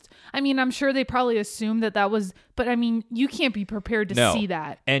must. I mean, I'm sure they probably assumed that was, but I mean, you can't be prepared to see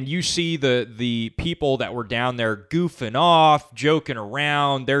that. And you see the people that were down there goofing off, joking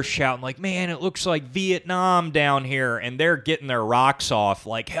around. They're shouting like, "Man, it looks like Vietnam down here," and they're getting their rocks off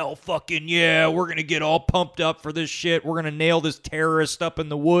like, "Hell, fucking yeah, we're gonna get all pumped up for this shit. We're gonna nail this terrorist up in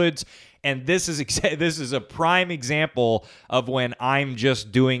the woods." And this is a prime example of when I'm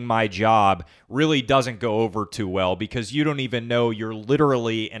just doing my job really doesn't go over too well, because you don't even know you're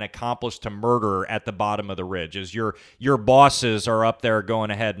literally an accomplice to murder at the bottom of the ridge, as your bosses are up there going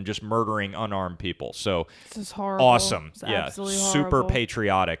ahead and just murdering unarmed people. So this is horrible. Awesome. It's super horrible.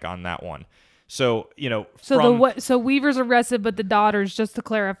 Patriotic on that one. So, so Weaver's arrested, but the daughters, just to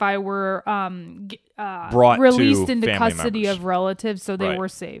clarify, were brought released to into custody members. Of relatives, so they were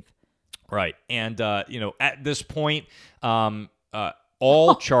safe. Right. And, at this point,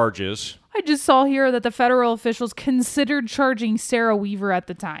 all charges... I just saw here that the federal officials considered charging Sarah Weaver at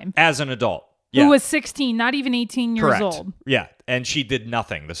the time. As an adult. Yeah. Who was 16, not even 18 years old. Yeah. And she did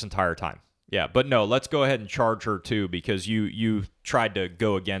nothing this entire time. Yeah. But no, let's go ahead and charge her too, because you tried to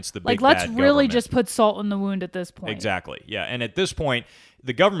go against the big bad let's government. really just put salt in the wound at this point. Exactly. Yeah. And at this point,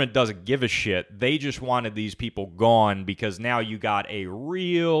 the government doesn't give a shit. They just wanted these people gone, because now you got a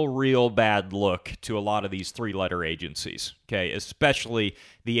real bad look to a lot of these three-letter agencies, okay? Especially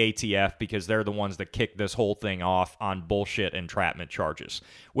the ATF, because they're the ones that kicked this whole thing off on bullshit entrapment charges,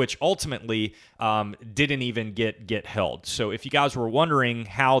 which ultimately didn't even get held. So if you guys were wondering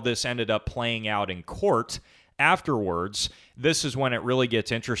how this ended up playing out in court afterwards, this is when it really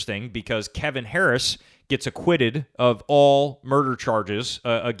gets interesting, because Kevin Harris gets acquitted of all murder charges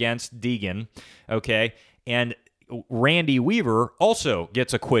against Deegan, okay? And Randy Weaver also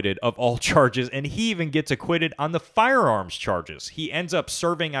gets acquitted of all charges, and he even gets acquitted on the firearms charges. He ends up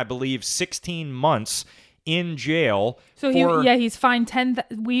serving, I believe, 16 months in jail. So he's fined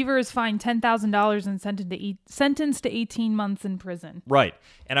Weaver is fined $10,000 and sentenced to 18 months in prison. Right.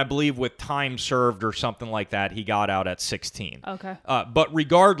 And I believe with time served or something like that, he got out at 16. Okay. But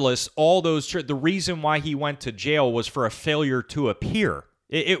regardless, all those the reason why he went to jail was for a failure to appear.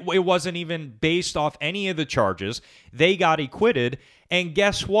 It wasn't even based off any of the charges. They got acquitted, and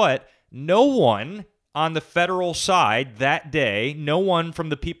guess what? No one on the federal side that day, no one from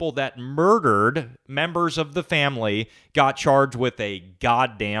the people that murdered members of the family got charged with a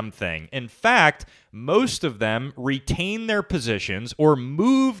goddamn thing. In fact, most of them retained their positions or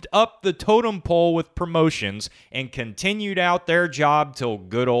moved up the totem pole with promotions and continued out their job till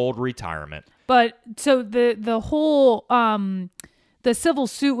good old retirement. But so the whole The civil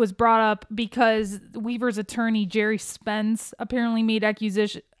suit was brought up because Weaver's attorney, Jerry Spence, apparently made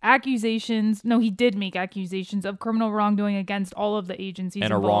accusations. No, he did make accusations of criminal wrongdoing against all of the agencies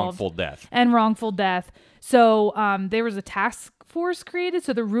and involved. And wrongful death. So there was a task force created.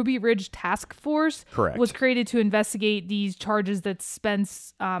 So the Ruby Ridge Task Force was created to investigate these charges that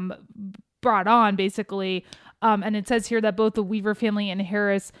Spence brought on, basically. And it says here that both the Weaver family and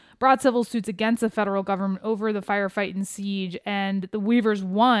Harris brought civil suits against the federal government over the firefight and siege. And the Weavers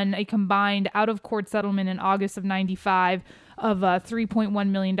won a combined out-of-court settlement in August of 95 of $3.1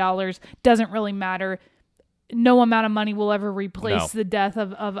 million. Doesn't really matter. No amount of money will ever replace the death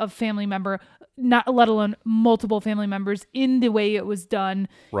of a family member, not let alone multiple family members, in the way it was done.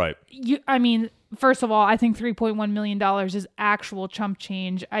 Right. I mean, first of all, I think $3.1 million is actual chump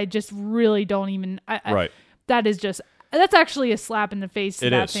change. I just really don't even... Right. That's actually a slap in the face to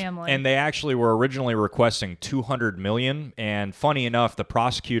that family. And they actually were originally requesting $200 million. And funny enough, the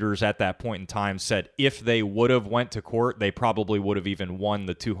prosecutors at that point in time said if they would have went to court, they probably would have even won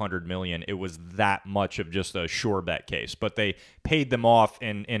the $200 million. It was that much of just a sure bet case. But they paid them off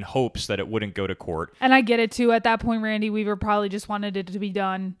in hopes that it wouldn't go to court. And I get it too. At that point, Randy Weaver probably just wanted it to be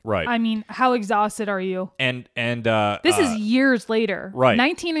done. Right. I mean, how exhausted are you? And this is years later. Right.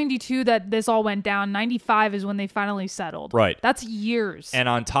 1992 that this all went down. 95 is when they finally settled. Right. That's years. And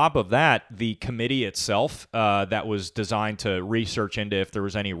on top of that, the committee itself that was designed to research into if there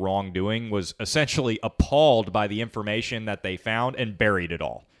was any wrongdoing was essentially appalled by the information that they found and buried it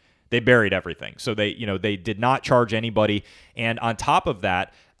all. They buried everything. So they did not charge anybody. And on top of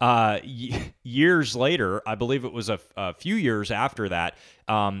that, years later, I believe it was a few years after that,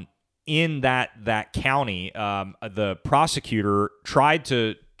 in that county, the prosecutor tried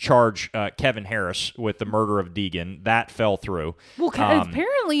to charge Kevin Harris with the murder of Deegan. That fell through. Well,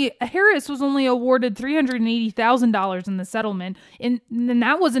 apparently Harris was only awarded $380,000 in the settlement, and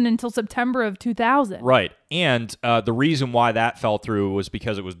that wasn't until September of 2000. Right. And the reason why that fell through was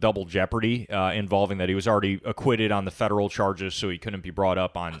because it was double jeopardy involving that he was already acquitted on the federal charges, so he couldn't be brought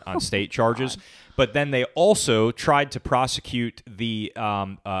up on state charges. God. But then they also tried to prosecute the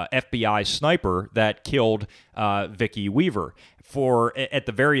FBI sniper that killed Vicki Weaver for, at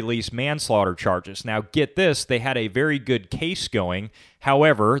the very least, manslaughter charges. Now, get this, they had a very good case going.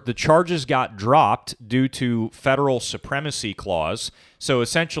 However, the charges got dropped due to federal supremacy clause. So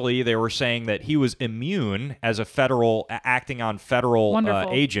essentially, they were saying that he was immune as a acting on federal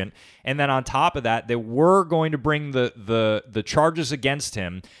agent. And then on top of that, they were going to bring the charges against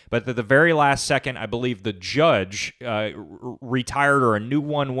him. But at the very last second, I believe the judge retired or a new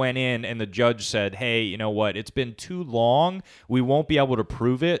one went in, and the judge said, hey, you know what? It's been too long. We won't be able to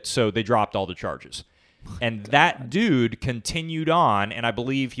prove it. So they dropped all the charges. And that dude continued on, and I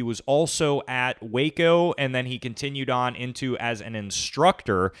believe he was also at Waco, and then he continued on into as an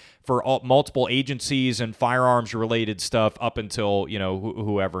instructor for multiple agencies and firearms-related stuff up until,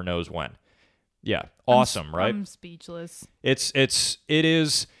 whoever knows when. Yeah, awesome, right? I'm speechless. It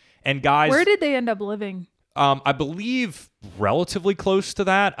is, and guys... Where did they end up living? I believe relatively close to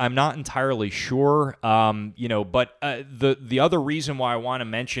that. I'm not entirely sure. But the other reason why I want to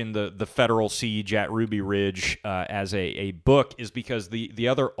mention the federal siege at Ruby Ridge as a book is because the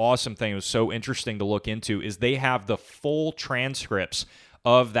other awesome thing that was so interesting to look into is they have the full transcripts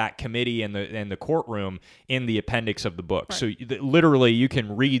of that committee and the courtroom in the appendix of the book. Right. So literally you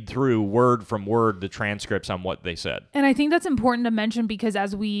can read through word from word the transcripts on what they said. And I think that's important to mention because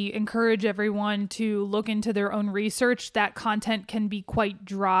as we encourage everyone to look into their own research, that content can be quite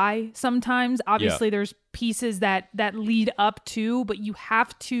dry sometimes. Obviously, there's pieces that lead up to, but you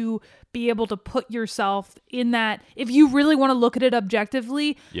have to be able to put yourself in that. If you really want to look at it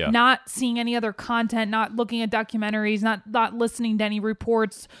objectively, not seeing any other content, not looking at documentaries, not listening to any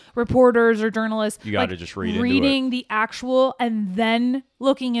reporters or journalists. You got to just reading the actual and then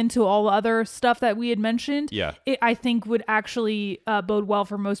looking into all the other stuff that we had mentioned. Yeah. I think would actually bode well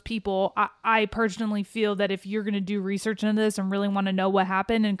for most people. I personally feel that if you're going to do research into this and really want to know what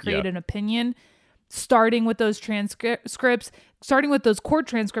happened and create an opinion, starting with those transcripts, starting with those court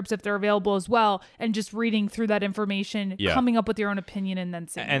transcripts if they're available as well, and just reading through that information, coming up with your own opinion, and then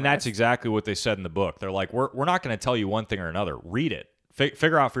seeing. And that's exactly what they said in the book. They're like, we're not going to tell you one thing or another. Read it.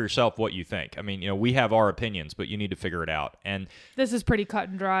 Figure out for yourself what you think. I mean, we have our opinions, but you need to figure it out. And this is pretty cut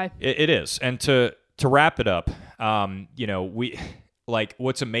and dry. It is. And to wrap it up, we. Like,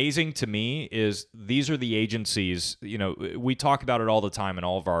 what's amazing to me is these are the agencies, we talk about it all the time in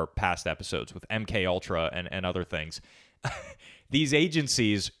all of our past episodes with MK Ultra and other things. These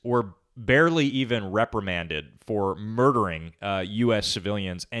agencies were barely even reprimanded for murdering U.S.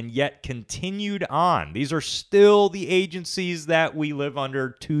 civilians and yet continued on. These are still the agencies that we live under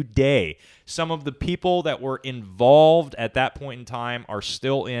today. Some of the people that were involved at that point in time are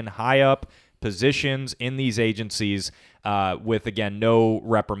still in high up positions in these agencies with, again, no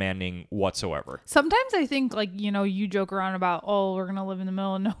reprimanding whatsoever. Sometimes I think, like, you know, you joke around about, oh, we're going to live in the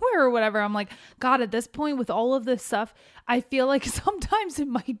middle of nowhere or whatever. I'm like, God, at this point with all of this stuff, I feel like sometimes it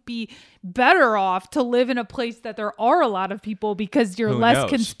might be better off to live in a place that there are a lot of people because you're less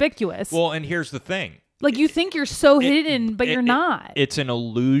conspicuous. Well, and here's the thing. Like, you think you're so hidden, but you're not. It's an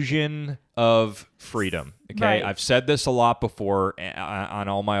illusion of freedom. Okay. Right. I've said this a lot before on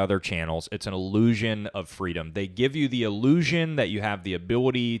all my other channels. It's an illusion of freedom. They give you the illusion that you have the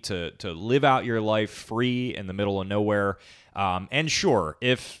ability to live out your life free in the middle of nowhere. And sure,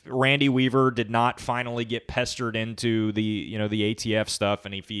 if Randy Weaver did not finally get pestered into the ATF stuff,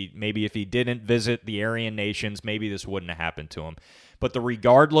 and if he didn't visit the Aryan nations, maybe this wouldn't have happened to him. But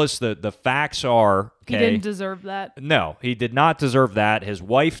regardless, the facts are, okay, he didn't deserve that. No, he did not deserve that. His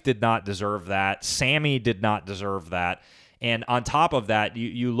wife did not deserve that. Sammy did not deserve that. And on top of that,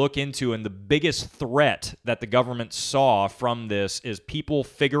 you look into, and the biggest threat that the government saw from this is people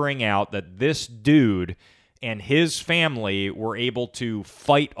figuring out that this dude and his family were able to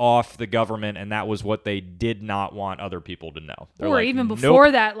fight off the government, and that was what they did not want other people to know. They're or like, even before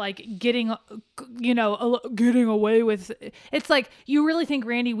nope. that, like getting away with. It's like, you really think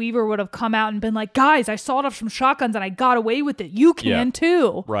Randy Weaver would have come out and been like, guys, I sawed off some shotguns and I got away with it. You can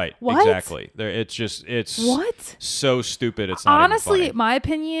too. Right. What? Exactly. It's what? So stupid. It's not honestly, even funny. My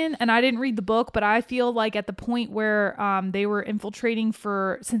opinion, and I didn't read the book, but I feel like at the point where they were infiltrating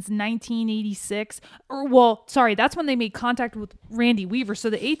since 1986, that's when they made contact with Randy Weaver. So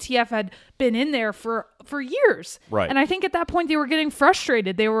the ATF had been in there for years. Right. And I think at that point they were getting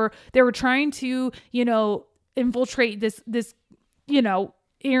frustrated. They were trying to, infiltrate this,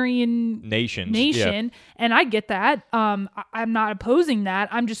 Aryan nation. Yeah. And I get that. I'm not opposing that.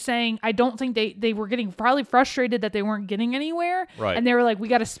 I'm just saying I don't think they were getting probably frustrated that they weren't getting anywhere. Right. And they were like, we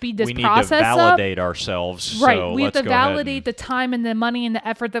got to speed this process up. We need to validate ourselves. Right. So we have let's to go ahead validate the time and the money and the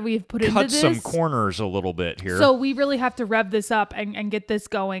effort that we've put into this. Cut some corners a little bit here. So we really have to rev this up and get this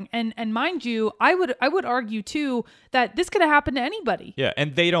going. And mind you, I would argue too that this could have happened to anybody. Yeah,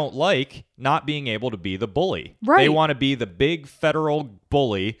 and they don't like not being able to be the bully. Right. They want to be the big federal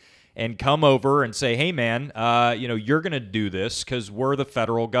bully and come over and say, hey, man, you're going to do this because we're the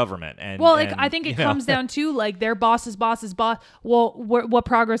federal government. And I think it comes down to, like, their boss's boss's boss. Well, what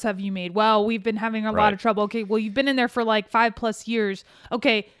progress have you made? Well, we've been having a lot of trouble. Okay, well, you've been in there for like 5+ years.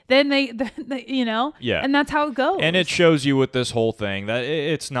 Okay, then they Yeah. And that's how it goes. And it shows you with this whole thing that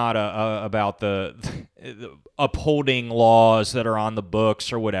it's not about the upholding laws that are on the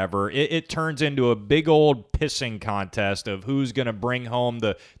books or whatever. It turns into a big old pissing contest of who's going to bring home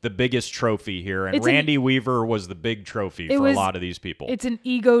the biggest trophy here. And Randy Weaver was the big trophy for a lot of these people. It's an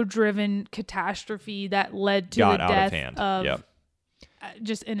ego-driven catastrophe that led to the death of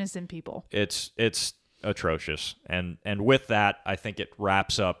just innocent people. It's atrocious. And with that, I think it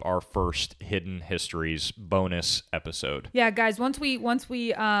wraps up our first Hidden Histories bonus episode. Yeah, guys, once we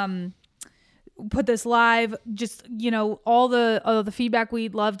put this live, just all the feedback,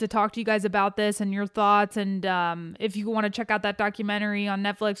 we'd love to talk to you guys about this and your thoughts. And if you want to check out that documentary on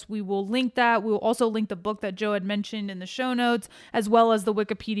Netflix, we will link that. We will also link the book that Joe had mentioned in the show notes, as well as the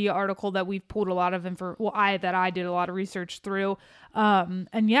Wikipedia article that we've pulled a lot of I did a lot of research through.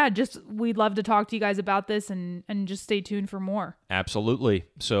 And yeah, just we'd love to talk to you guys about this and just stay tuned for more. Absolutely.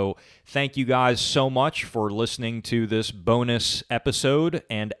 So thank you guys so much for listening to this bonus episode.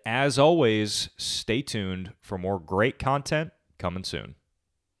 And as always, stay tuned for more great content coming soon.